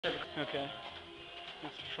Okay.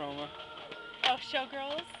 That's trauma. Oh,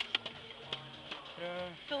 Showgirls. Yeah.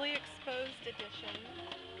 Fully exposed edition.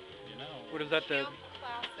 You know. What is that? Camp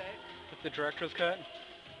classic. The director's cut?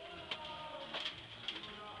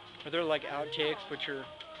 Are there like outtakes which are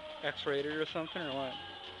X-rated or something, or what?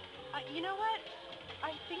 You know what?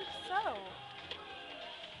 I think so.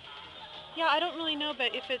 Yeah, I don't really know,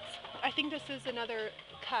 but if it's, I think this is another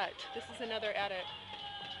cut. This is another edit.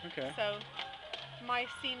 Okay. So, my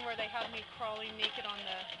scene where they have me crawling naked on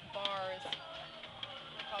the bars,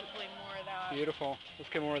 probably more of that. Beautiful.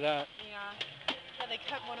 Let's get more of that. Yeah. Yeah, they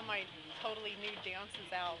cut one of my totally nude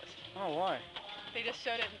dances out. Oh, why? They just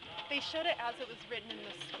showed it. They showed it as it was written in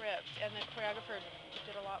the script, and the choreographer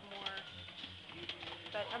did a lot more.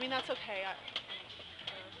 But I mean, that's okay.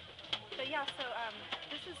 But yeah, so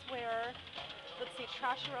this is where, let's see,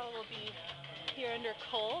 Trasherella will be here under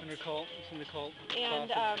cult. Under cult. It's in the cult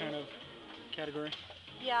And classic kind of category.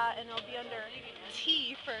 Yeah, and it'll be under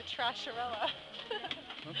T for Trasherella.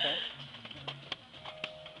 Okay.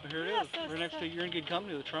 Well, here it is. So We're next to You're in Good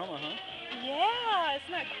Company with Trauma, huh? Yeah,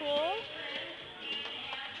 isn't that cool?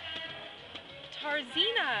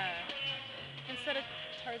 Tarzina instead of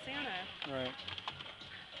Tarzana. Right.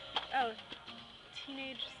 Oh,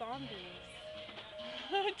 teenage zombies.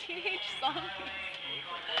 Teenage zombies.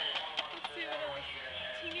 Let's see what else.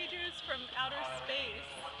 Teenagers from outer space.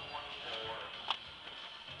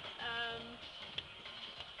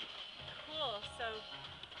 Cool. So.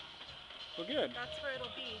 Well, good. That's where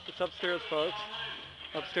it'll be. It's upstairs, folks.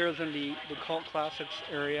 Upstairs in the cult classics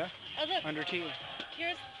area. Oh, look. Under T.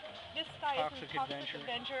 Here's this guy Toxic from Toxic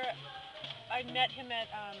Adventure. I met him at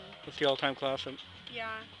That's the all-time classic.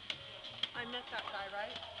 Yeah. I met that guy,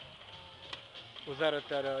 right? Was that at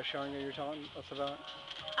that showing that you're telling us about?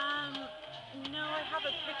 No, I have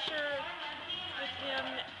a picture with him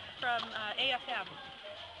from AFM.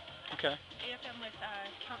 Okay. AFM with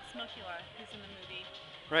Count Smokula, who's in the movie.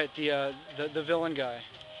 Right, the villain guy.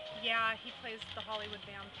 Yeah, he plays the Hollywood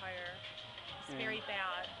vampire. He's very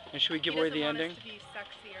bad. And should we give away the ending? He doesn't want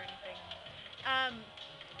us to be sexy or anything.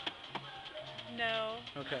 No.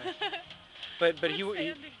 Okay. But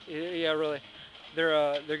yeah, really.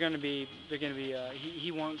 They're gonna be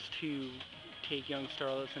he wants to take young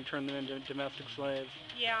starlets and turn them into domestic slaves.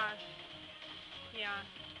 Yeah. Yeah.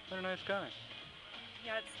 What a nice guy.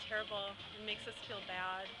 Yeah, it's terrible. It makes us feel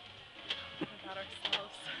bad about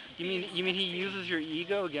ourselves. You mean he uses your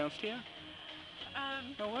ego against you?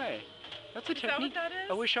 No way. That's a technique. Is that what that is?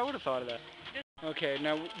 I wish I would have thought of that. Okay,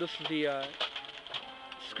 now this is the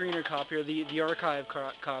screener copy, or the archive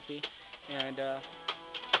copy, and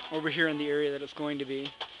over here in the area that it's going to be.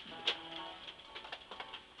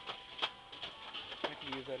 I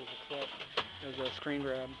could use that as a clip, as a screen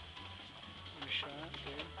grab. And a shot,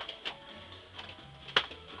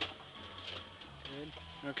 good.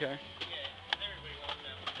 Okay.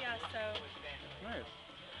 Yeah, so Nice.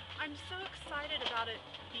 I'm so excited about it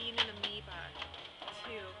being an amoeba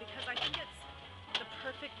too, because I think it's the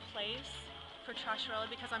perfect place for Trasherella,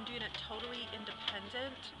 because I'm doing it totally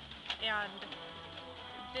independent, and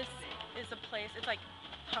this is a place, it's like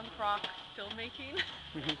punk rock filmmaking,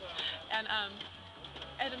 and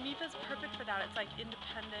Amoeba's perfect for that. It's like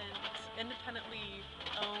independently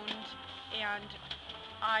owned, and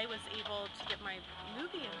I was able to get my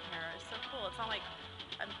movie in here. It's so cool. It's not like,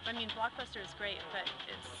 I mean, Blockbuster is great, but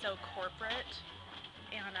it's so corporate,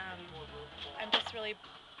 and I'm just really,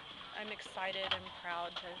 I'm excited and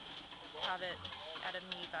proud to have it at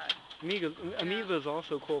Amoeba. Amoeba is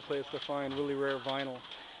also a cool place to find really rare vinyl,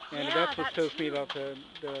 and Yeah, that's what stokes me about the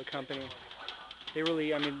company. They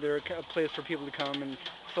really, I mean, they're a place for people to come and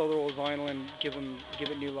sell their old vinyl and give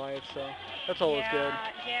it new life. So that's always good.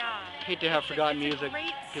 Yeah. Hate to have forgotten music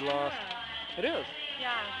be lost. It is.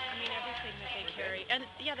 Yeah, I mean, everything that they carry, and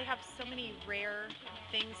yeah, they have so many rare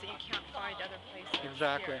things that you can't find other places.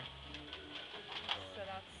 Exactly. Here. So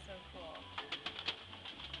that's so cool.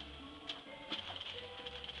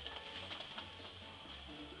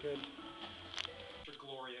 Good. For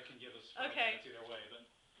Gloria can give us 5 Okay. minutes either way, but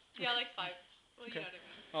Yeah, like 5. Well, Okay. you know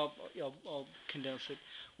what I mean. I'll condense it.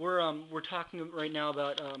 We're talking right now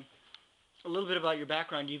about a little bit about your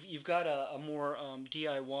background. You've got a more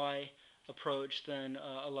DIY approach than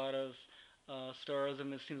a lot of stars,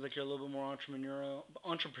 and it seems like you're a little bit more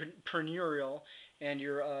entrepreneurial, and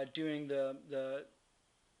you're doing the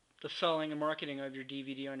selling and marketing of your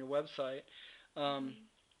DVD on your website.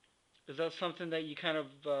 Is that something that you kind of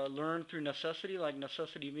learned through necessity, like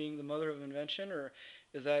necessity being the mother of invention, or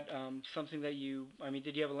is that something that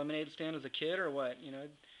did you have a lemonade stand as a kid, or what?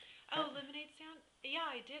 Oh, lemonade stand? Yeah,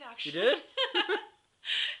 I did actually. You did?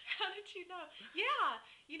 How did you know? Yeah,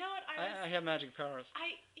 You know what? I have magic powers.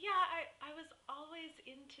 I was always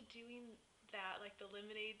into doing that, like the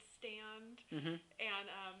lemonade stand, Mhm.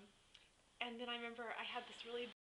 and then I remember I had this really